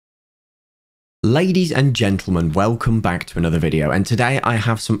Ladies and gentlemen, welcome back to another video, and today I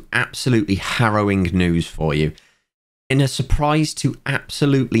have some absolutely harrowing news for you. In a surprise to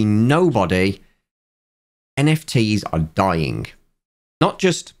absolutely nobody, NFTs are dying. Not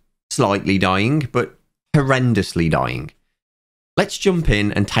just slightly dying, but horrendously dying. Let's jump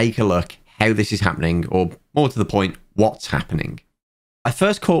in and take a look how this is happening, or more to the point, what's happening. I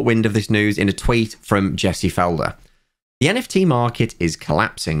first caught wind of this news in a tweet from Jesse Felder. The NFT market is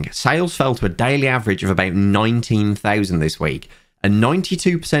collapsing. Sales fell to a daily average of about 19,000 this week, a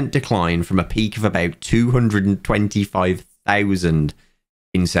 92% decline from a peak of about 225,000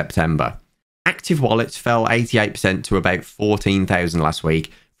 in September. Active wallets fell 88% to about 14,000 last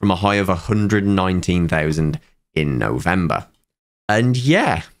week, from a high of 119,000 in November. And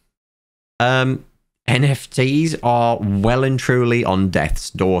yeah, NFTs are well and truly on death's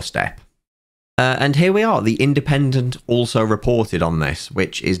doorstep. And here we are. The Independent also reported on this,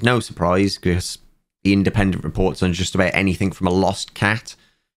 which is no surprise because the Independent reports on just about anything from a lost cat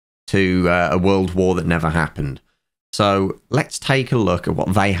to a world war that never happened. So let's take a look at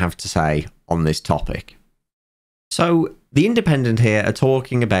what they have to say on this topic. So the Independent here are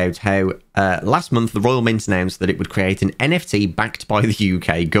talking about how last month the Royal Mint announced that it would create an NFT backed by the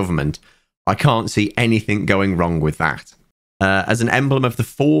UK government. I can't see anything going wrong with that. As an emblem of the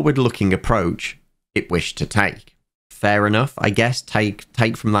forward-looking approach it wished to take. Fair enough, I guess.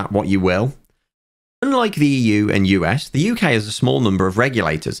 Take from that what you will. Unlike the EU and US, the UK has a small number of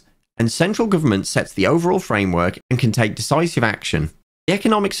regulators, and central government sets the overall framework and can take decisive action. The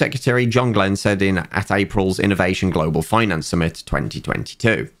Economic Secretary John Glenn said at April's Innovation Global Finance Summit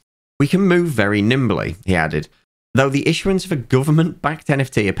 2022. "We can move very nimbly," he added. Though the issuance of a government-backed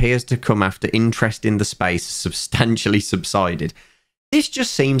NFT appears to come after interest in the space substantially subsided, this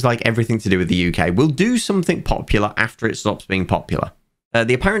just seems like everything to do with the UK will do something popular after it stops being popular.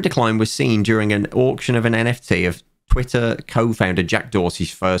 The apparent decline was seen during an auction of an NFT of Twitter co-founder Jack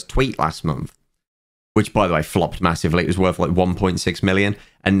Dorsey's first tweet last month, which, by the way, flopped massively. It was worth like 1.6 million,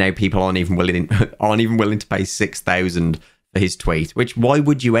 and now people aren't even willing to pay 6,000 for his tweet. Which, why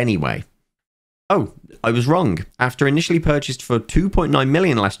would you anyway? Oh, I was wrong. After initially purchased for 2.9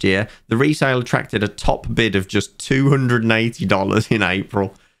 million last year, the resale attracted a top bid of just $280 in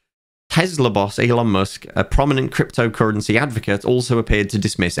April. Tesla boss Elon Musk, a prominent cryptocurrency advocate, also appeared to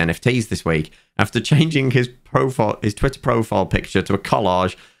dismiss NFTs this week after changing his Twitter profile picture to a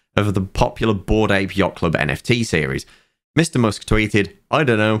collage of the popular Bored Ape Yacht Club NFT series. Mr. Musk tweeted, "I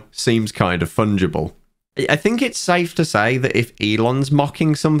don't know, seems kind of fungible." I think it's safe to say that if Elon's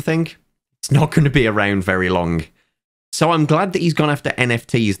mocking something, it's not going to be around very long. So I'm glad that he's gone after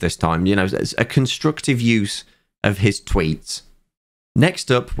NFTs this time. You know, it's a constructive use of his tweets. Next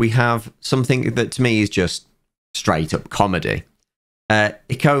up, we have something that to me is just straight up comedy.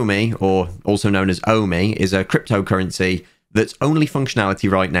 Ecomi, or also known as OMI, is a cryptocurrency that's only functionality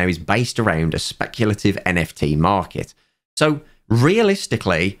right now is based around a speculative NFT market. So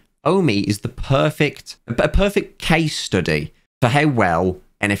realistically, OMI is a perfect case study for how well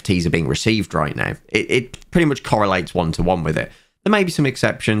NFTs are being received right now. It pretty much correlates one-to-one with it. There may be some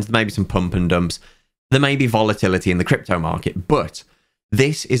exceptions, there may be some pump and dumps, there may be volatility in the crypto market, but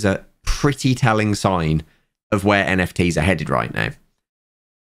this is a pretty telling sign of where NFTs are headed right now.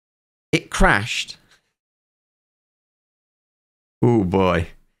 It crashed. Oh boy.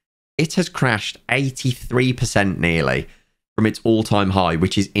 It has crashed 83% nearly from its all-time high,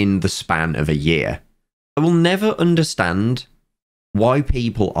 which is in the span of a year. I will never understand why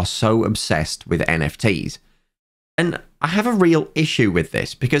people are so obsessed with NFTs. And I have a real issue with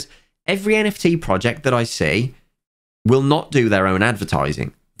this because every NFT project that I see will not do their own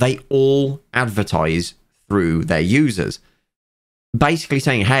advertising. They all advertise through their users. Basically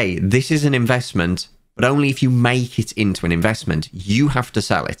saying, hey, this is an investment, but only if you make it into an investment. You have to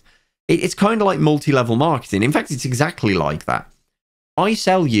sell it. It's kind of like multi-level marketing. In fact, it's exactly like that. I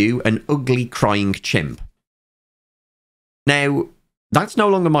sell you an ugly crying chimp. Now, that's no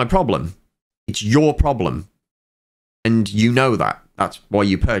longer my problem. It's your problem. And you know that. That's why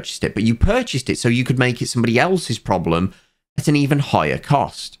you purchased it. But you purchased it so you could make it somebody else's problem at an even higher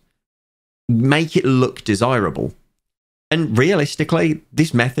cost. Make it look desirable. And realistically,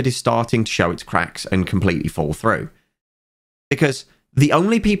 this method is starting to show its cracks and completely fall through. Because the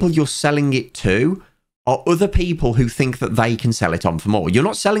only people you're selling it to are other people who think that they can sell it on for more. You're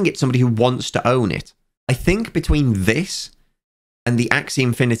not selling it to somebody who wants to own it. I think between this and the Axie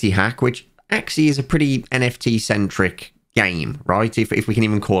Infinity hack, which Axie is a pretty NFT-centric game, right? If we can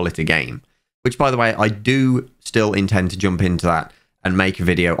even call it a game. Which, by the way, I do still intend to jump into that and make a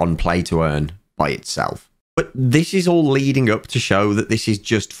video on play to earn by itself. But this is all leading up to show that this is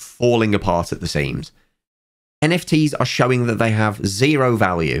just falling apart at the seams. NFTs are showing that they have zero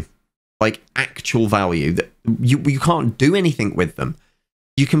value, like actual value, that you can't do anything with them.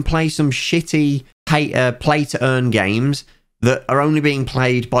 You can play some shitty play-to-earn games that are only being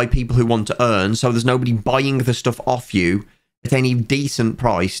played by people who want to earn, so there's nobody buying the stuff off you at any decent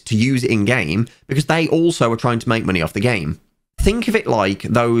price to use it in-game, because they also are trying to make money off the game. Think of it like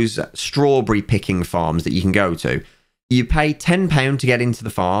those strawberry picking farms that you can go to. You pay £10 to get into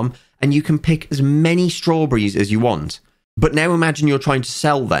the farm, and you can pick as many strawberries as you want. But now imagine you're trying to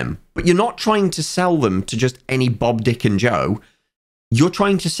sell them. But you're not trying to sell them to just any Bob, Dick and Joe. You're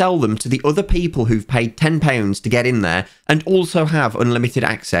trying to sell them to the other people who've paid £10 to get in there and also have unlimited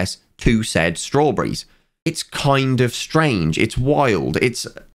access to said strawberries. It's kind of strange. It's wild. It's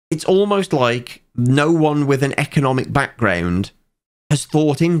almost like no one with an economic background has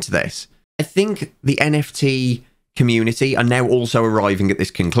thought into this. I think the NFT community are now also arriving at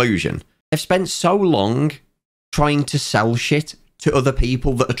this conclusion. They've spent so long trying to sell shit to other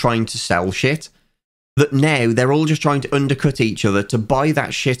people that are trying to sell shit that now they're all just trying to undercut each other to buy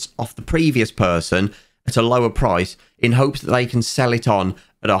that shit off the previous person at a lower price in hopes that they can sell it on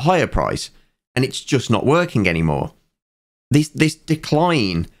at a higher price. And it's just not working anymore. This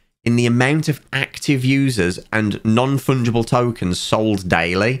decline in the amount of active users and non-fungible tokens sold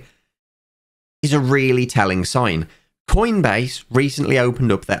daily is a really telling sign. Coinbase recently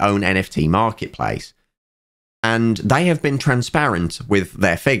opened up their own NFT marketplace, and they have been transparent with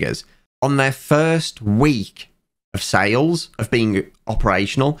their figures. On their first week of sales, of being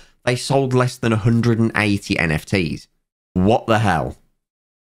operational, they sold less than 180 NFTs. What the hell?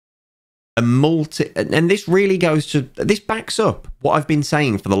 And this really goes to, this backs up what I've been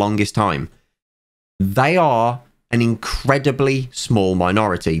saying for the longest time. They are an incredibly small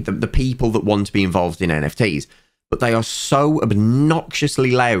minority, the people that want to be involved in NFTs, but they are so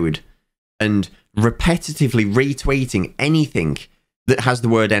obnoxiously loud and repetitively retweeting anything that has the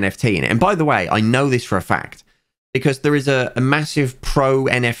word NFT in it. And by the way, I know this for a fact, because there is a massive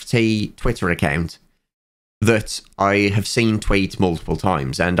pro-NFT Twitter account that I have seen tweet multiple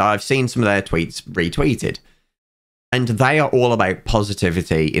times, and I've seen some of their tweets retweeted. And they are all about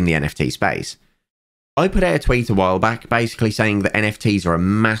positivity in the NFT space. I put out a tweet a while back basically saying that NFTs are a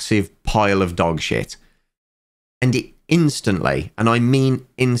massive pile of dog shit. And it instantly, and I mean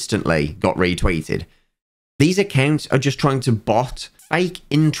instantly, got retweeted. These accounts are just trying to bot fake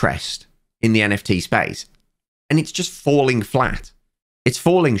interest in the NFT space. And it's just falling flat. It's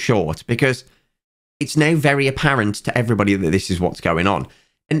falling short because it's now very apparent to everybody that this is what's going on.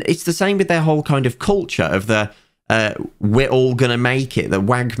 And it's the same with their whole kind of culture of the we're all going to make it, the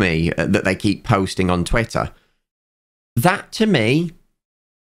wag me that they keep posting on Twitter. That, to me,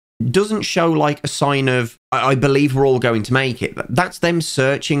 doesn't show like a sign of, I believe we're all going to make it. That's them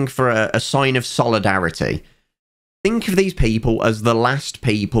searching for a sign of solidarity. Think of these people as the last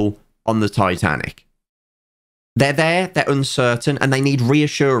people on the Titanic. They're there, they're uncertain, and they need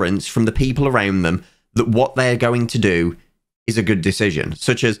reassurance from the people around them that what they're going to do is a good decision,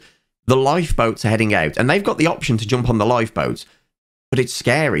 such as the lifeboats are heading out, and they've got the option to jump on the lifeboats, but it's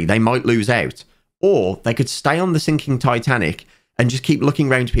scary. They might lose out. Or they could stay on the sinking Titanic and just keep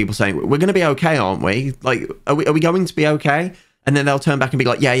looking around to people saying, we're going to be okay, aren't we? Like, are we going to be okay? And then they'll turn back and be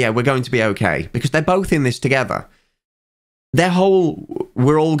like, yeah, we're going to be okay. Because they're both in this together. Their whole,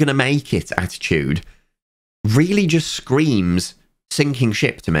 we're all going to make it attitude really just screams sinking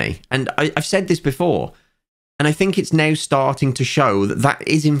ship to me. And I've said this before, and I think it's now starting to show that that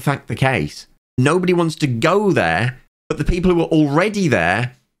is in fact the case. Nobody wants to go there, but the people who are already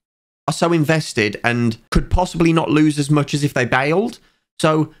there are so invested and could possibly not lose as much as if they bailed.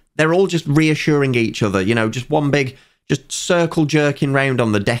 So they're all just reassuring each other, you know, just one big, just circle jerking round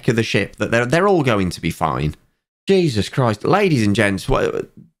on the deck of the ship that they're all going to be fine. Jesus Christ. Ladies and gents,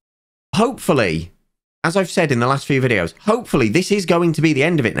 hopefully, as I've said in the last few videos, hopefully this is going to be the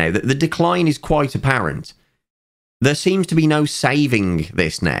end of it now. The decline is quite apparent. There seems to be no saving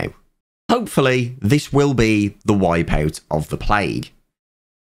this now. Hopefully, this will be the wipeout of the plague.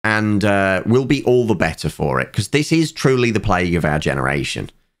 And we'll be all the better for it, because this is truly the plague of our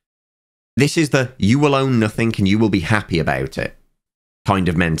generation. This is the you will own nothing and you will be happy about it kind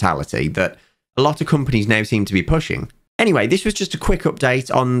of mentality that a lot of companies now seem to be pushing. Anyway, this was just a quick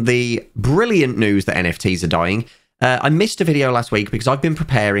update on the brilliant news that NFTs are dying. I missed a video last week because I've been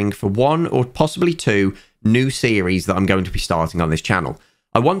preparing for one or possibly two new series that I'm going to be starting on this channel.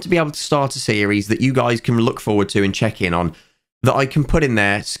 I want to be able to start a series that you guys can look forward to and check in on, that I can put in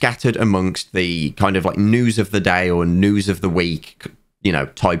there scattered amongst the kind of like news of the day or news of the week, you know,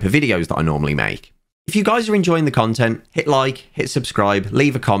 type of videos that I normally make. If you guys are enjoying the content, hit like, hit subscribe,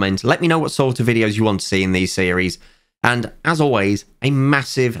 leave a comment, let me know what sort of videos you want to see in these series. And as always, a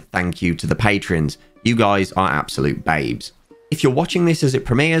massive thank you to the patrons. You guys are absolute babes. If you're watching this as it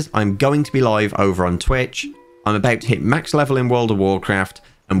premieres, I'm going to be live over on Twitch. I'm about to hit max level in World of Warcraft,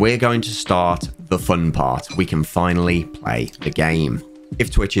 and we're going to start the fun part. We can finally play the game.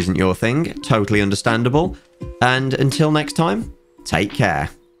 If Twitch isn't your thing, totally understandable. And until next time, take care.